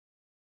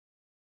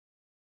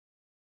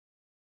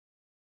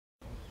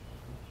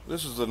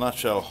This is the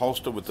nutshell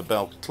holster with the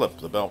belt clip.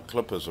 The belt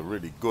clip is a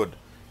really good,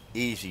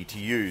 easy to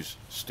use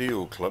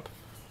steel clip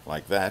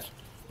like that.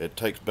 It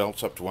takes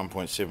belts up to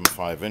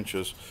 1.75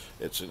 inches.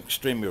 It's an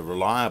extremely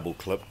reliable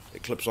clip.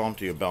 It clips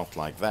onto your belt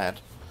like that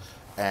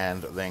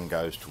and then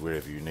goes to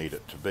wherever you need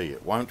it to be.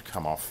 It won't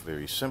come off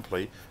very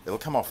simply. It'll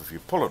come off if you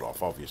pull it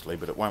off, obviously,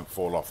 but it won't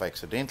fall off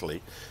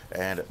accidentally,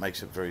 and it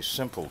makes it very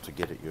simple to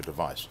get at your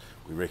device.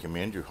 We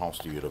recommend you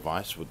holster your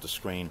device with the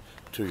screen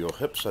to your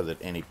hip so that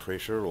any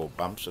pressure or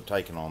bumps are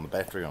taken on the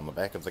battery on the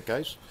back of the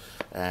case,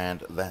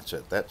 and that's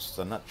it. That's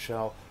the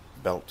nutshell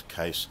belt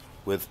case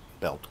with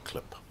belt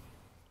clip.